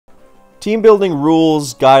team building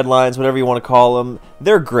rules, guidelines, whatever you want to call them,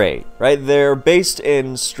 they're great, right? They're based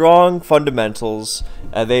in strong fundamentals.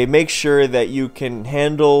 They make sure that you can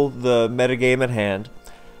handle the metagame at hand.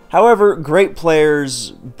 However, great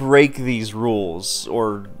players break these rules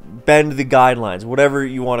or bend the guidelines, whatever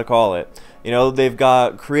you want to call it. You know, they've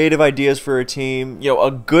got creative ideas for a team, you know,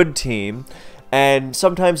 a good team, and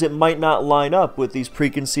sometimes it might not line up with these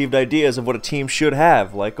preconceived ideas of what a team should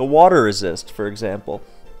have, like a water resist, for example.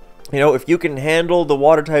 You know, if you can handle the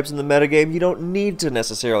water types in the metagame, you don't need to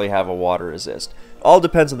necessarily have a water resist. All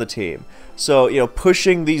depends on the team. So, you know,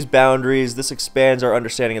 pushing these boundaries, this expands our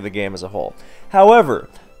understanding of the game as a whole. However,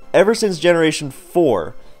 ever since Generation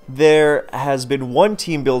 4, there has been one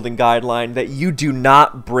team building guideline that you do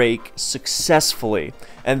not break successfully,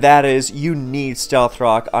 and that is you need Stealth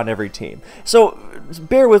Rock on every team. So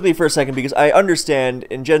bear with me for a second, because I understand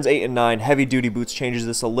in Gens 8 and 9 Heavy Duty Boots changes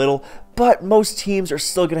this a little, but most teams are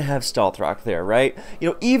still going to have Stealth Rock there, right? You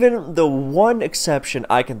know, even the one exception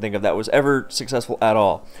I can think of that was ever successful at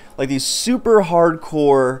all, like these super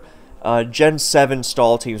hardcore Gen 7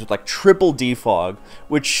 stall teams with like triple defog,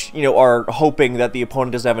 which, you know, are hoping that the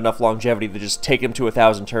opponent doesn't have enough longevity to just take him to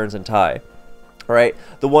 1,000 turns and tie. Right?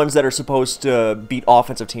 The ones that are supposed to beat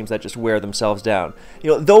offensive teams that just wear themselves down. You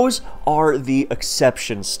know, those are the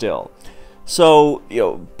exceptions still. So, you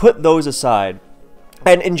know, put those aside.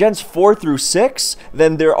 And in Gens 4 through 6,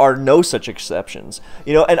 then there are no such exceptions.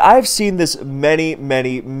 You know, and I've seen this many,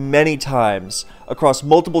 many, many times across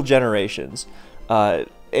multiple generations.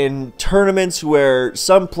 In tournaments where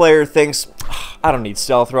some player thinks, I don't need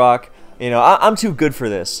Stealth Rock, you know, I'm too good for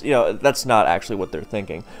this. You know, that's not actually what they're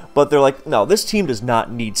thinking. But they're like, no, this team does not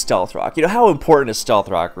need Stealth Rock. You know, how important is Stealth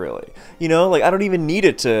Rock really? You know, like, I don't even need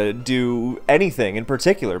it to do anything in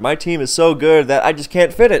particular. My team is so good that I just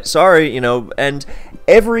can't fit it. Sorry, you know, and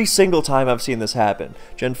every single time I've seen this happen,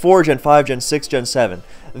 Gen 4, Gen 5, Gen 6, Gen 7,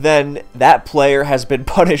 then that player has been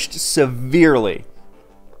punished severely.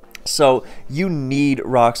 So you need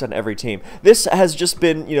rocks on every team. This has just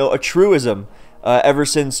been, you know, a truism ever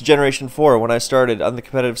since Generation 4 when I started on the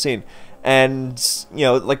competitive scene. And, you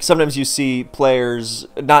know, like sometimes you see players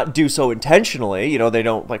not do so intentionally. You know, they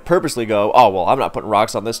don't like purposely go, oh, well, I'm not putting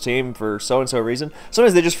rocks on this team for so-and-so reason.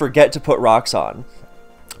 Sometimes they just forget to put rocks on.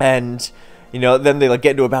 And, you know, then they like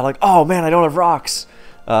get into a battle like, oh, man, I don't have rocks.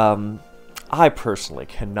 I personally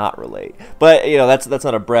cannot relate, but you know, that's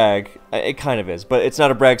not a brag. It kind of is, but it's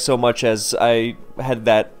not a brag so much as I had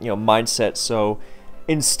that, you know, mindset so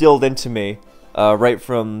instilled into me right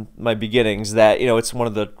from my beginnings that, you know, it's one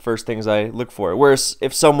of the first things I look for. Whereas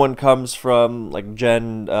if someone comes from like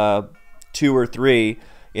Gen 2 or 3,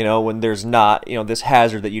 you know, when there's not, you know, this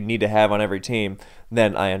hazard that you need to have on every team,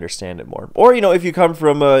 then I understand it more. Or, you know, if you come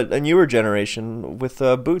from a newer generation with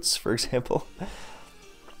boots, for example.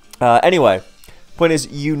 Anyway, point is,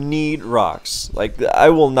 you need rocks. Like, I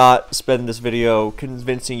will not spend this video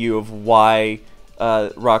convincing you of why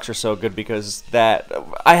rocks are so good, because that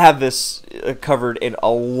I have this covered in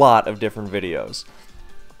a lot of different videos.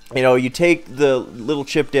 You know, you take the little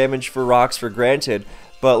chip damage for rocks for granted,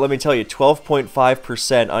 but let me tell you,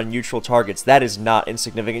 12.5% on neutral targets, that is not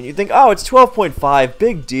insignificant. You think, oh, it's 12.5,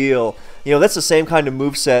 big deal. You know, that's the same kind of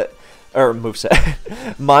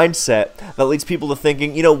mindset that leads people to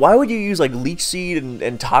thinking, you know, why would you use like Leech Seed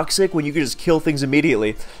and Toxic when you could just kill things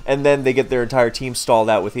immediately, and then they get their entire team stalled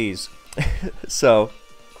out with ease. So,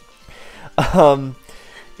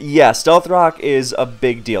 yeah, Stealth Rock is a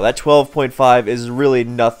big deal. That 12.5 is really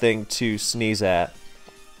nothing to sneeze at.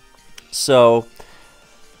 So,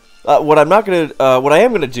 what I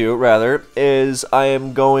am gonna do rather is I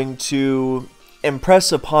am going to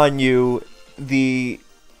impress upon you the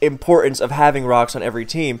importance of having rocks on every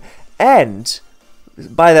team, and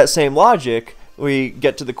by that same logic we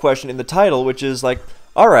get to the question in the title, which is like,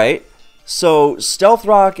 alright, so Stealth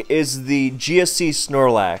Rock is the GSC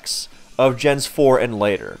Snorlax of Gens 4 and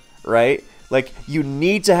later, right? Like, you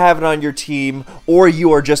need to have it on your team, or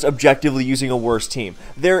you are just objectively using a worse team.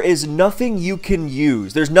 There is nothing you can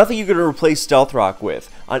use, there's nothing you can replace Stealth Rock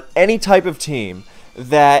with on any type of team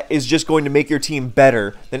that is just going to make your team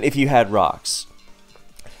better than if you had rocks.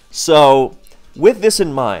 So, with this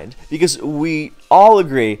in mind, because we all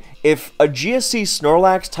agree, if a GSC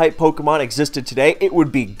Snorlax type Pokemon existed today, it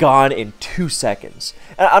would be gone in 2 seconds.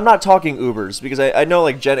 And I'm not talking Ubers, because I know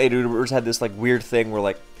like Gen 8 Ubers had this like weird thing where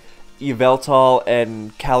like Yveltal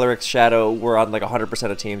and Calyrex Shadow were on like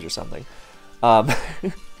 100% of teams or something. I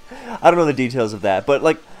don't know the details of that, but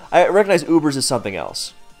like I recognize Ubers as something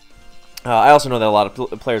else. I also know that a lot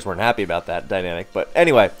of players weren't happy about that dynamic, but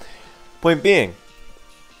anyway, point being,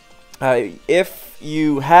 if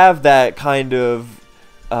you have that kind of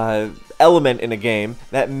element in a game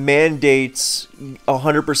that mandates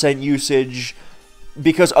 100% usage,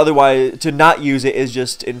 because otherwise to not use it is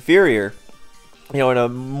just inferior. You know, in a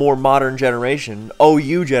more modern generation,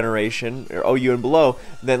 OU generation, or OU and below,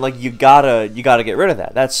 then like you gotta get rid of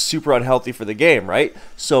that. That's super unhealthy for the game, right?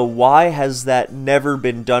 So why has that never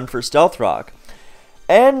been done for Stealth Rock?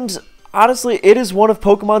 And honestly, it is one of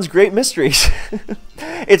Pokemon's great mysteries.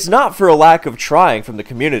 It's not for a lack of trying from the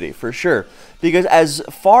community, for sure. Because as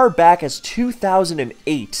far back as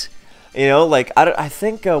 2008, you know, like, I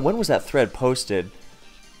think, when was that thread posted?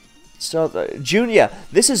 So, June, yeah,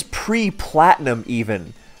 this is pre-Platinum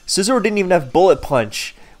even. Scizor didn't even have Bullet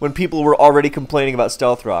Punch when people were already complaining about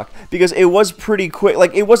Stealth Rock, because it was pretty quick.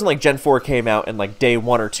 Like, it wasn't like Gen 4 came out and like day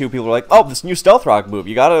 1 or 2 people were like, oh, this new Stealth Rock move,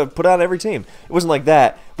 you gotta put it on every team. It wasn't like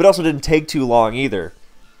that, but it also didn't take too long either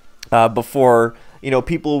before, you know,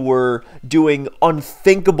 people were doing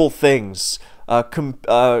unthinkable things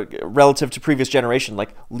relative to previous generation,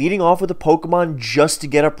 like leading off with a Pokemon just to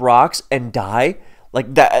get up rocks and die.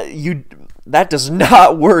 Like that does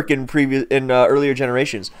not work in earlier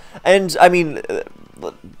generations. And I mean,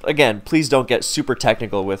 again, please don't get super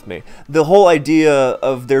technical with me. The whole idea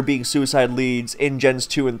of there being suicide leads in Gens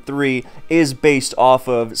 2 and 3 is based off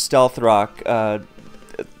of Stealth Rock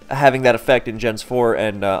having that effect in Gens 4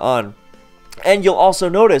 and on. And you'll also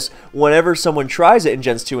notice whenever someone tries it in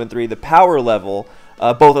Gens 2 and 3, the power level,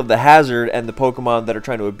 both of the hazard and the Pokemon that are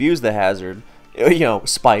trying to abuse the hazard, you know,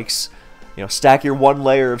 spikes. You know, stack your 1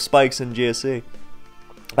 layer of spikes in GSC.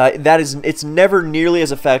 It's never nearly as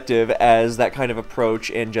effective as that kind of approach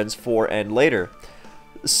in Gens 4 and later.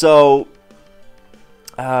 So,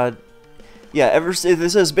 yeah,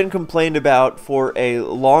 this has been complained about for a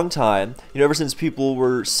long time. You know, ever since people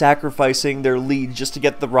were sacrificing their lead just to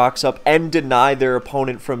get the rocks up and deny their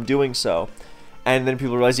opponent from doing so. And then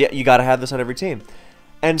people realized, yeah, you gotta have this on every team.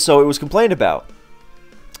 And so it was complained about.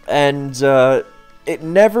 And, it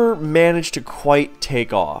never managed to quite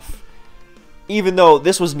take off. Even though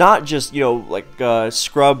this was not just, you know, like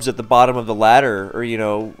scrubs at the bottom of the ladder, or, you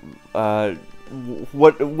know,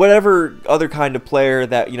 whatever other kind of player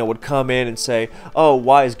that, you know, would come in and say, oh,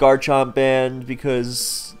 why is Garchomp banned?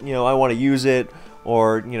 Because, you know, I want to use it.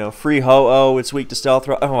 Or, you know, free Ho-Oh, it's weak to Stealth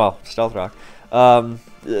Rock. Oh, well, Stealth Rock.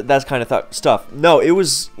 That kind of stuff. No, it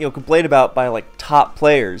was, you know, complained about by, like, top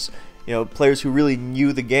players. You know, players who really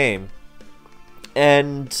knew the game.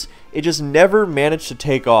 And it just never managed to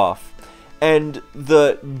take off. And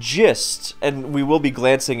the gist, and we will be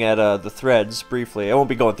glancing at the threads briefly. I won't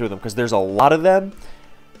be going through them because there's a lot of them.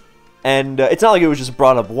 And it's not like it was just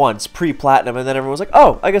brought up once, pre-Platinum, and then everyone was like,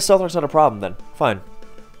 oh, I guess Stealth Rock's not a problem then. Fine.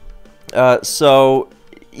 So,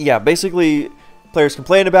 yeah, basically, players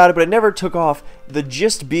complained about it, but it never took off. The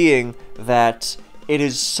gist being that it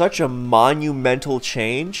is such a monumental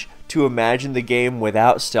change to imagine the game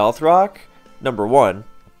without Stealth Rock, number one,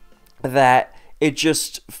 that it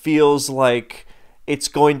just feels like it's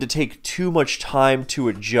going to take too much time to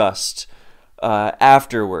adjust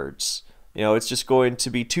afterwards. You know, it's just going to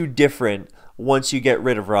be too different once you get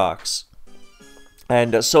rid of rocks.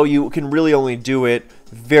 And so you can really only do it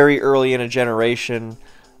very early in a generation.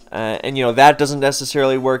 And, you know, that doesn't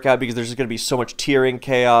necessarily work out because there's going to be so much tiering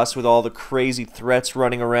chaos with all the crazy threats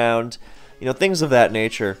running around. You know, things of that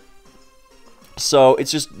nature. So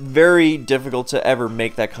it's just very difficult to ever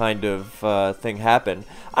make that kind of thing happen.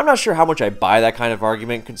 I'm not sure how much I buy that kind of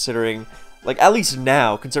argument, considering, like, at least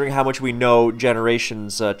now, considering how much we know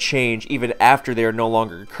generations change even after they are no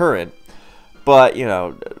longer current. But, you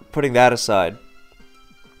know, putting that aside,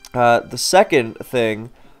 the second thing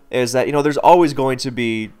is that, you know, there's always going to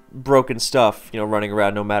be broken stuff, you know, running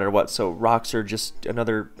around no matter what. So rocks are just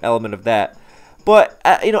another element of that. But,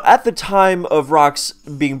 you know, at the time of rocks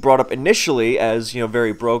being brought up initially as, you know,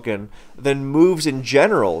 very broken, then moves in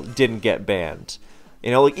general didn't get banned. You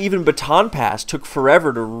know, like, even Baton Pass took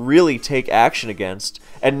forever to really take action against,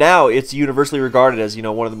 and now it's universally regarded as, you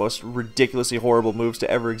know, one of the most ridiculously horrible moves to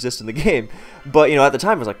ever exist in the game. But, you know, at the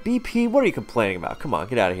time it was like, BP, what are you complaining about? Come on,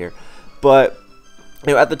 get out of here. But,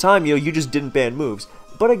 you know, at the time, you know, you just didn't ban moves.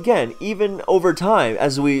 But again, even over time,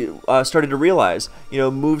 as we started to realize, you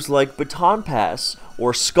know, moves like Baton Pass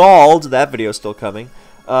or Scald, that video's still coming,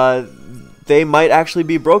 they might actually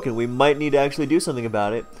be broken. We might need to actually do something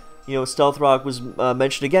about it. You know, Stealth Rock was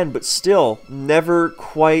mentioned again, but still never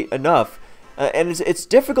quite enough. And it's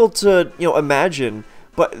difficult to, you know, imagine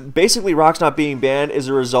But basically, rocks not being banned is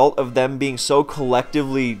a result of them being so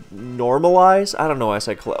collectively normalized. I don't know why I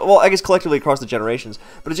say well, I guess collectively across the generations,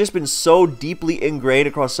 but it's just been so deeply ingrained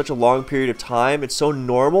across such a long period of time. It's so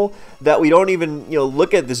normal that we don't even,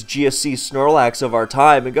 look at this GSC Snorlax of our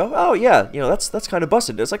time and go, oh yeah, that's kind of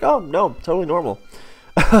busted. It's like, oh no, totally normal.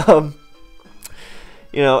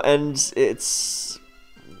 And it's,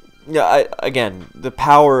 again, the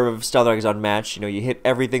power of Stealth Rock is unmatched. You hit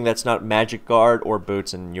everything that's not Magic Guard or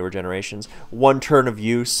Boots in newer generations. One turn of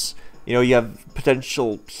use. You have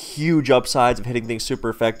potential huge upsides of hitting things super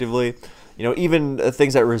effectively. Even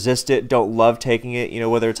things that resist it don't love taking it,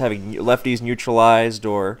 whether it's having lefties neutralized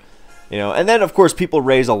or, and then, of course, people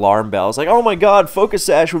raise alarm bells. Like, oh my god, Focus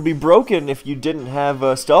Sash would be broken if you didn't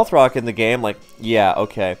have Stealth Rock in the game. Like, yeah,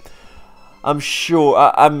 okay. I'm sure,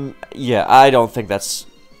 I don't think that's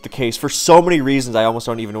the case for so many reasons. I almost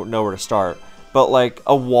don't even know where to start. But like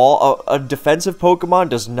a defensive Pokemon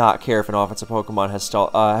does not care if an offensive Pokemon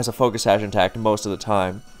has a Focus Sash intact most of the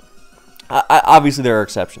time. Obviously there are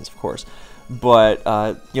exceptions, of course, but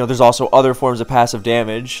there's also other forms of passive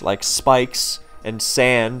damage like spikes and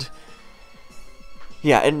sand.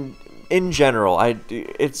 Yeah, and in general,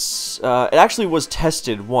 it actually was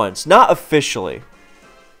tested once, not officially.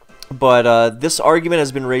 But this argument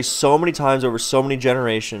has been raised so many times over so many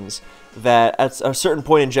generations that at a certain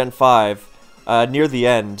point in Gen 5, near the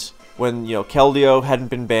end, when Keldeo hadn't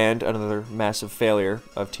been banned, another massive failure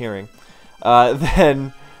of tiering,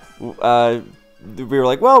 then we were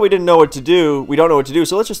like, well, we didn't know what to do. We don't know what to do,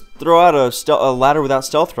 so let's just throw out a ladder without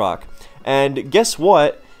Stealth Rock. And guess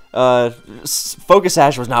what? Focus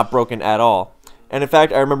Sash was not broken at all. And in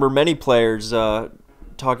fact, I remember many players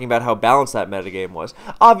talking about how balanced that metagame was.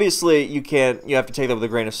 Obviously, you have to take that with a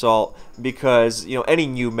grain of salt because any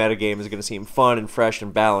new metagame is going to seem fun and fresh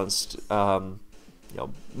and balanced.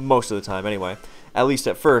 Most of the time anyway. At least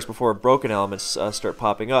at first, before broken elements start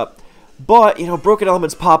popping up. But broken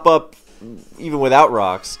elements pop up even without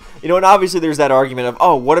rocks. And obviously there's that argument of,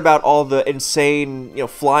 oh, what about all the insane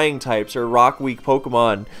flying types or rock weak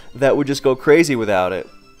Pokemon that would just go crazy without it?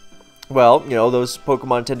 Well, those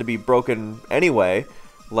Pokemon tend to be broken anyway.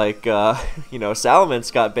 Like,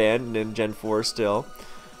 Salamence got banned in Gen 4 still.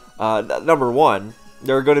 Number one,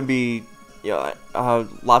 there are going to be,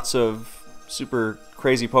 lots of super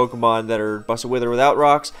crazy Pokemon that are Busted with or without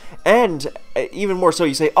rocks. And even more so,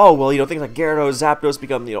 you say, oh, well, things like Gyarados, Zapdos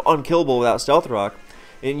become, unkillable without Stealth Rock.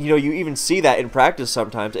 And, you even see that in practice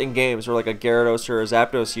sometimes in games where, like, a Gyarados or a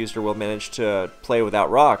Zapdos user will manage to play without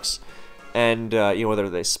rocks. And, whether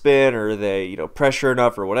they spin or they, pressure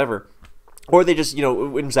enough or whatever. Or they just, in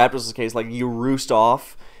Zapdos' case, like, you roost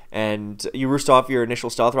off your initial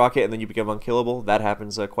Stealth Rocket and then you become unkillable. That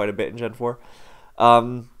happens quite a bit in Gen 4.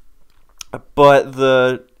 But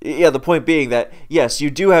the point being that, yes, you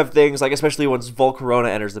do have things, like, especially once Volcarona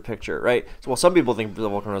enters the picture, right? So, well, some people think the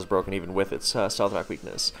Volcarona is broken even with its Stealth Rock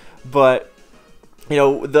weakness. But,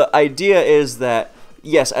 the idea is that,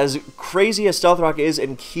 yes, as crazy as Stealth Rock is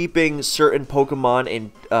in keeping certain Pokemon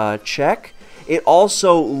in check, it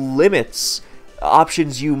also limits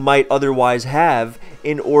options you might otherwise have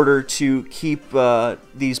in order to keep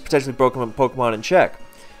these potentially broken Pokemon in check.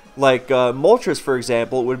 Like Moltres, for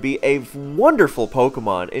example, would be a wonderful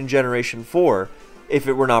Pokemon in Generation 4 if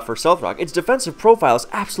it were not for Stealth Rock. Its defensive profile is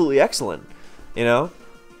absolutely excellent. You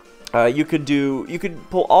could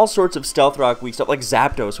pull all sorts of Stealth Rock weak stuff. Like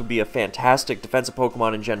Zapdos would be a fantastic defensive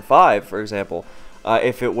Pokemon in Gen 5, for example,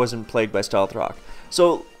 if it wasn't plagued by Stealth Rock.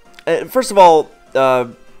 So, first of all,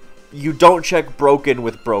 you don't check broken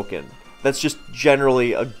with broken. That's just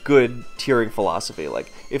generally a good tiering philosophy.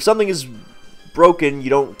 Like, if something is broken, you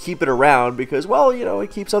don't keep it around because, well,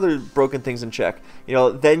 it keeps other broken things in check.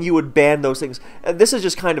 Then you would ban those things. And this is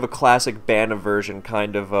just kind of a classic ban aversion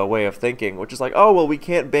kind of way of thinking, which is like, oh, well, we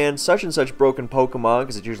can't ban such and such broken Pokemon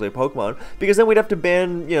because it's usually a Pokemon, because then we'd have to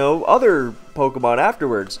ban, other Pokemon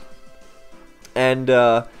afterwards. And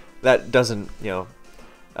that doesn't,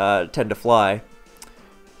 tend to fly.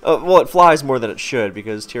 Well, it flies more than it should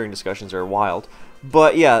because tiering discussions are wild.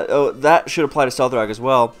 But yeah, that should apply to Stealth Rock as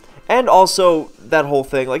well. And also, that whole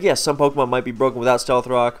thing, like, yes, some Pokemon might be broken without Stealth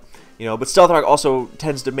Rock, but Stealth Rock also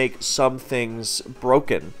tends to make some things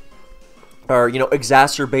broken. Or,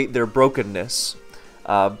 exacerbate their brokenness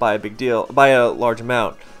by a large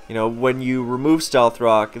amount. When you remove Stealth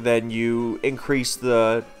Rock, then you increase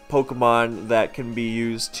the Pokemon that can be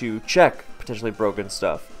used to check potentially broken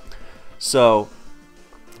stuff. So,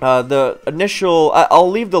 the initial... I'll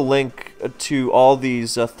leave the link to all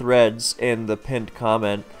these threads in the pinned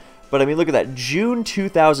comment. But, I mean, look at that. June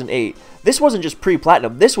 2008. This wasn't just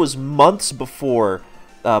pre-Platinum. This was months before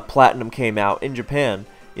Platinum came out in Japan.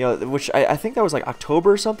 You know, which I think that was like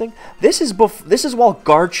October or something. This is while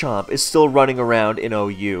Garchomp is still running around in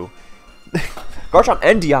OU. Garchomp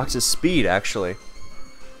and Deoxys Speed, actually.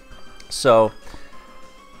 So,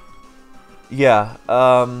 yeah,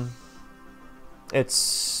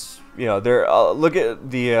 it's, you know, there. Look at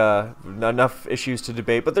the enough issues to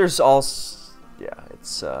debate, but there's also, yeah,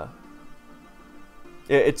 it's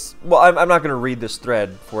well, I'm not gonna read this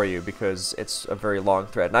thread for you because it's a very long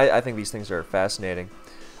thread, and I think these things are fascinating.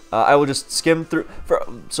 I will just skim through.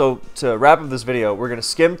 So to wrap up this video, we're gonna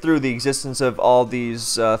skim through the existence of all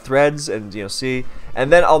these threads and see,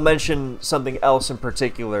 and then I'll mention something else in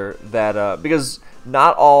particular that because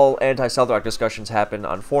not all anti-Stealth Rock discussions happen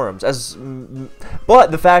on forums,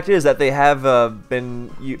 but the fact is that they have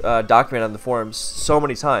been documented on the forums so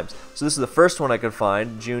many times. So this is the first one I could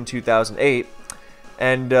find, June 2008.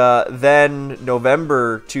 And then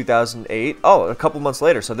November 2008, oh, a couple months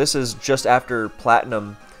later. So this is just after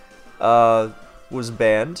Platinum was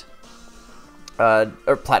banned.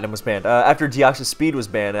 Or Platinum was banned. After Deoxys Speed was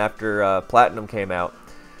banned, after Platinum came out.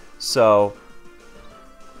 So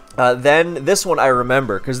then this one I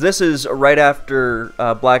remember, because this is right after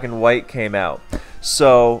Black and White came out.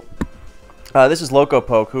 So this is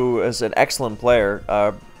Locopoke, who is an excellent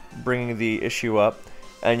player, bringing the issue up.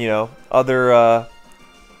 And,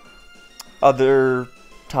 other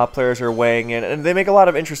top players are weighing in, and they make a lot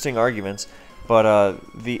of interesting arguments. But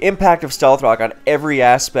the impact of Stealth Rock on every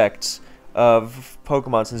aspect of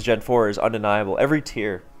Pokemon since Gen 4 is undeniable. Every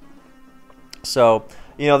tier. So,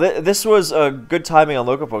 this was a good timing on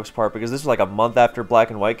Locopoke's part, because this was like a month after Black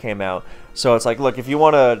and White came out. So it's like, look, if you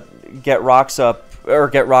want to get rocks up, or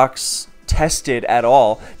get rocks tested at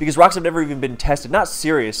all, because rocks have never even been tested, not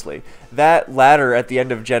seriously. That ladder at the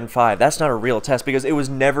end of Gen 5, that's not a real test, because it was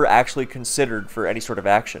never actually considered for any sort of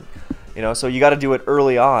action. So you got to do it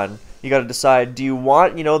early on. You got to decide, do you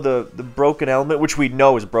want, the broken element, which we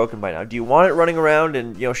know is broken by now. Do you want it running around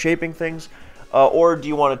and, shaping things? Or do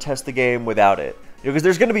you want to test the game without it? Because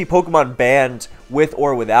there's going to be Pokemon banned with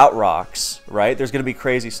or without rocks, right? There's going to be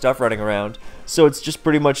crazy stuff running around. So it's just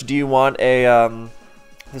pretty much, do you want a,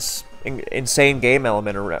 this insane game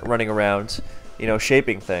element running around,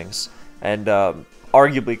 shaping things, and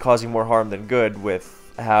arguably causing more harm than good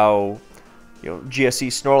with how, GSE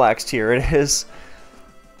Snorlax tier it is.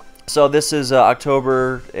 So this is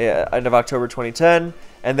October, end of October 2010,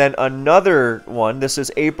 and then another one. This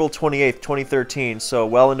is April 28th, 2013. So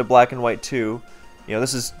well into Black and White 2.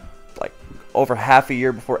 This is like over half a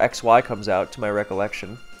year before XY comes out, to my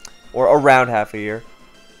recollection, or around half a year.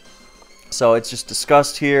 So it's just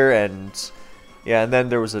discussed here, and yeah, and then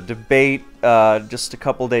there was a debate just a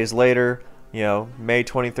couple days later, May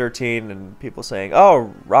 2013, and people saying,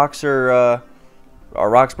 "Oh, rocks are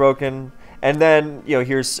rocks broken?" And then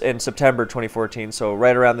here's in September 2014, so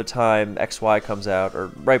right around the time XY comes out, or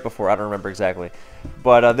right before, I don't remember exactly,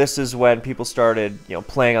 but this is when people started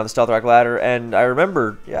playing on the Stealth Rock ladder, and I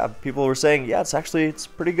remember, yeah, people were saying, yeah, it's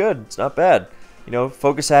pretty good, it's not bad,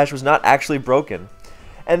 Focus Sash was not actually broken.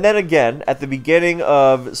 And then again, at the beginning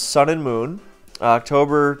of Sun and Moon,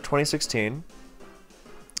 October 2016,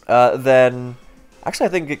 then, actually I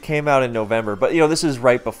think it came out in November, but this is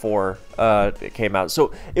right before it came out.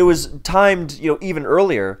 So it was timed, even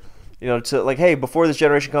earlier, to like, hey, before this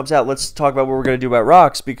generation comes out, let's talk about what we're going to do about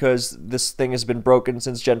rocks, because this thing has been broken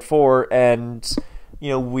since Gen 4, and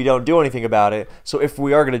we don't do anything about it. So if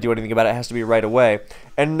we are going to do anything about it, it has to be right away.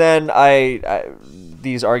 And then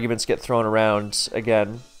these arguments get thrown around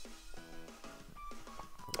again,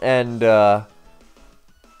 and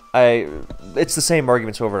it's the same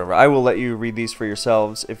arguments over and over. I will let you read these for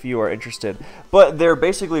yourselves if you are interested. But they're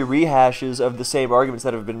basically rehashes of the same arguments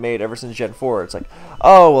that have been made ever since Gen 4. It's like,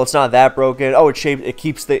 oh, well, it's not that broken. Oh, it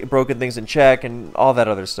keeps the broken things in check, and all that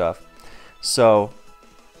other stuff. So,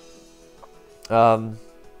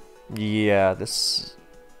 yeah,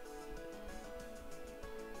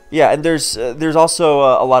 yeah, and there's also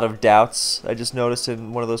a lot of doubts I just noticed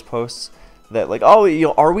in one of those posts, that like,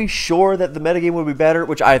 oh, are we sure that the metagame would be better?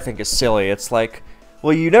 Which I think is silly. It's like,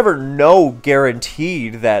 well, you never know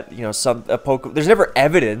guaranteed that there's never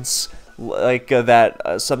evidence like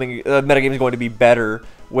that something metagame is going to be better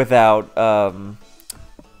without the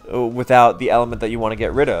element that you want to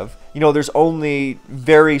get rid of. There's only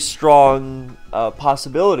very strong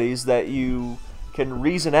possibilities that you can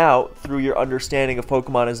reason out through your understanding of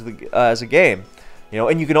Pokemon as a game.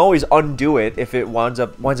 And you can always undo it if it winds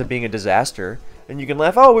up being a disaster. And you can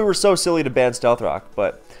laugh, oh, we were so silly to ban Stealth Rock.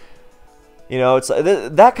 But, it's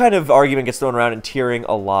that kind of argument gets thrown around in tiering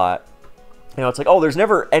a lot. It's like, oh, there's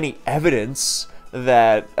never any evidence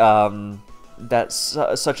that, that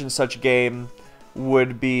such and such game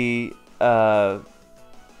would be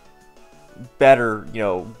better, you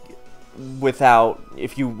know, without,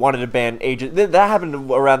 if you wanted to ban Aegis. That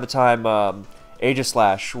happened around the time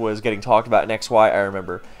Aegislash was getting talked about in XY, I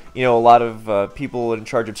remember. You know, a lot of people in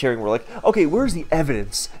charge of tiering were like, okay, where's the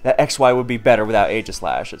evidence that XY would be better without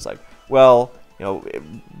Aegislash? It's like, well, you know,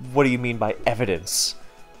 what do you mean by evidence?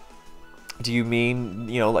 Do you mean,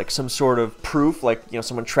 you know, like some sort of proof, like, you know,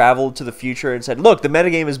 someone traveled to the future and said, look, the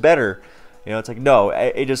metagame is better? You know, it's like, no,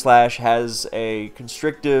 Aegislash has a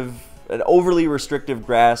constrictive, an overly restrictive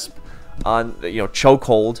grasp on, you know,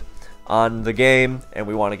 chokehold on the game, and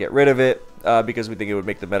we want to get rid of it because we think it would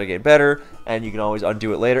make the metagame better, and you can always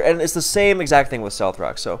undo it later. And it's the same exact thing with Stealth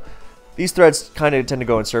Rock. So these threads kind of tend to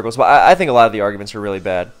go in circles, but I think a lot of the arguments are really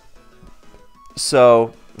bad.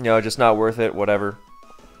 So, you know, just not worth it, whatever.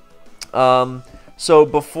 So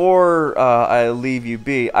before I leave you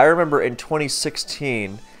be, I remember in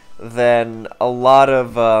 2016, then a lot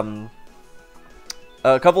of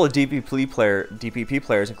a couple of DPP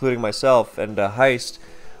players, including myself and Heist,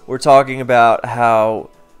 were talking about how,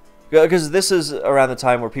 because this is around the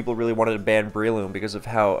time where people really wanted to ban Breloom because of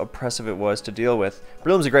how oppressive it was to deal with.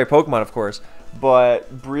 Breloom's a great Pokemon, of course,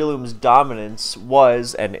 but Breloom's dominance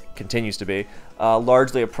was, and it continues to be,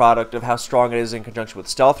 largely a product of how strong it is in conjunction with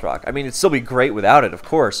Stealth Rock. I mean, it'd still be great without it, of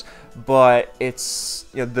course, but it's,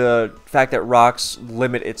 you know, the fact that rocks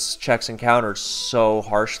limit its checks and counters so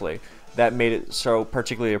harshly that made it so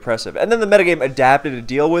particularly oppressive. And then the metagame adapted to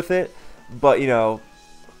deal with it, but, you know,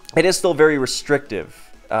 it is still very restrictive.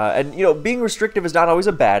 And, you know, being restrictive is not always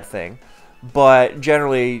a bad thing, but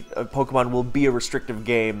generally, Pokemon will be a restrictive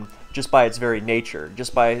game just by its very nature.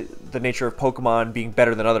 Just by the nature of Pokemon being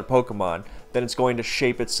better than other Pokemon, then it's going to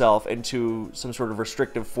shape itself into some sort of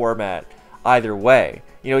restrictive format either way.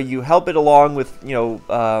 You know, you help it along with, you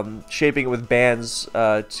know, shaping it with bans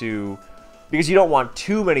because you don't want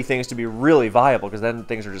too many things to be really viable, because then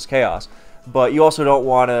things are just chaos. But you also don't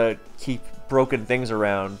want to keep broken things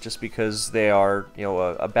around just because they are, you know,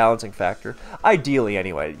 a balancing factor. Ideally,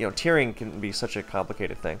 anyway. You know, tiering can be such a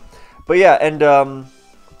complicated thing. But yeah, and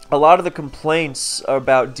a lot of the complaints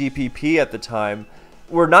about DPP at the time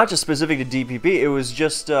were not just specific to DPP. It was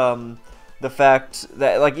just the fact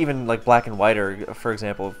that, like, even like Black and White are, for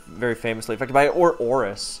example, very famously affected by it, or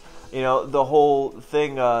Oris. You know, the whole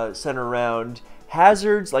thing centered around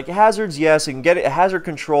hazards. Like, hazards, yes, and get it. Hazard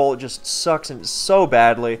control just sucks and so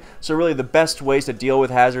badly. So really, the best ways to deal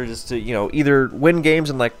with hazards is to, you know, either win games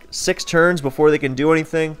in like 6 turns before they can do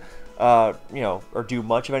anything, you know, or do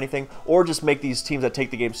much of anything, or just make these teams that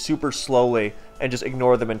take the game super slowly and just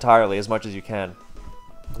ignore them entirely as much as you can.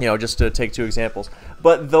 You know, just to take 2 examples.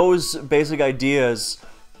 But those basic ideas,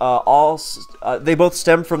 they both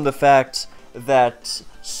stem from the fact that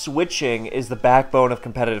switching is the backbone of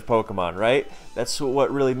competitive Pokemon, right? That's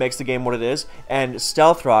what really makes the game what it is. And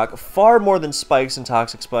Stealth Rock, far more than Spikes and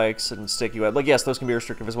Toxic Spikes and Sticky Web, like, yes, those can be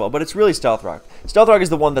restrictive as well, but it's really Stealth Rock. Stealth Rock is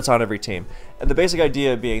the one that's on every team. And the basic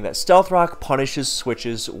idea being that Stealth Rock punishes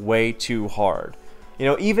switches way too hard. You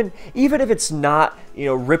know, even if it's not, you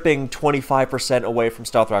know, ripping 25% away from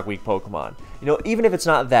Stealth Rock weak Pokemon. You know, even if it's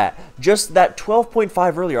not that, just that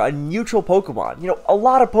 12.5 earlier, a neutral Pokemon. You know, a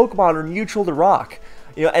lot of Pokemon are neutral to Rock.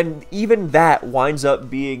 You know, and even that winds up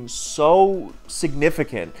being so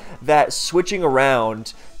significant that switching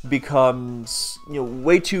around becomes, you know,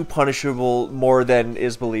 way too punishable, more than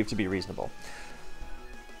is believed to be reasonable.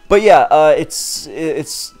 But yeah,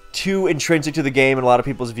 it's too intrinsic to the game in a lot of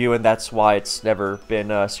people's view, and that's why it's never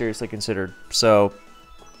been seriously considered. So,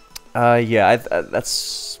 yeah,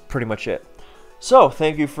 that's pretty much it. So,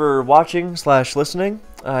 thank you for watching / listening.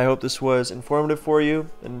 I hope this was informative for you,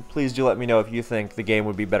 and please do let me know if you think the game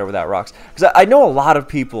would be better without rocks. Because I know a lot of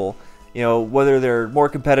people, you know, whether they're more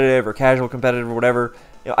competitive or casual competitive or whatever,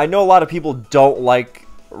 you know, I know a lot of people don't like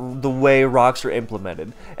the way rocks are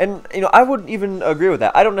implemented. And, you know, I wouldn't even agree with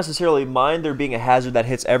that. I don't necessarily mind there being a hazard that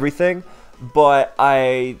hits everything, but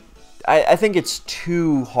I think it's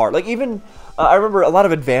too hard. Like, even, I remember a lot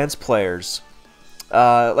of advanced players,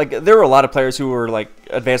 like, there were a lot of players who were, like,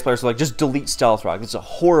 advanced players who were like, just delete Stealth Rock. It's a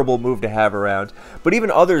horrible move to have around. But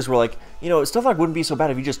even others were like, you know, Stealth Rock wouldn't be so bad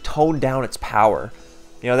if you just toned down its power.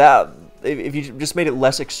 You know, that, if you just made it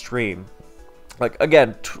less extreme. Like,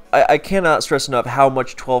 again, I cannot stress enough how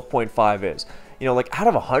much 12.5 is. You know, like, out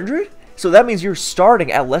of 100? So that means you're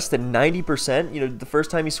starting at less than 90%, you know, the first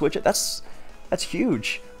time you switch it. That's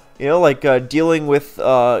huge. You know, like, dealing with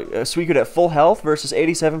Suicune at full health versus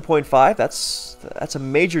 87.5, that's a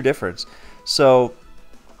major difference. So,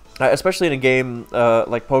 especially in a game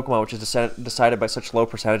like Pokemon, which is decided by such low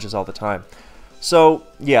percentages all the time. So,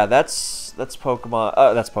 yeah, that's Pokemon.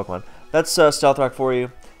 That's Pokemon. That's Stealth Rock for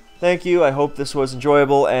you. Thank you. I hope this was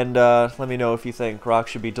enjoyable, and let me know if you think Rock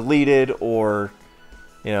should be deleted or,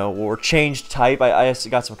 you know, or changed type. I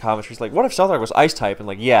got some comments like, what if Stealth Rock was Ice type? And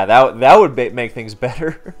like, yeah, that would make things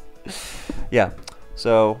better. Yeah.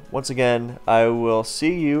 So once again, I will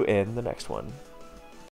see you in the next one.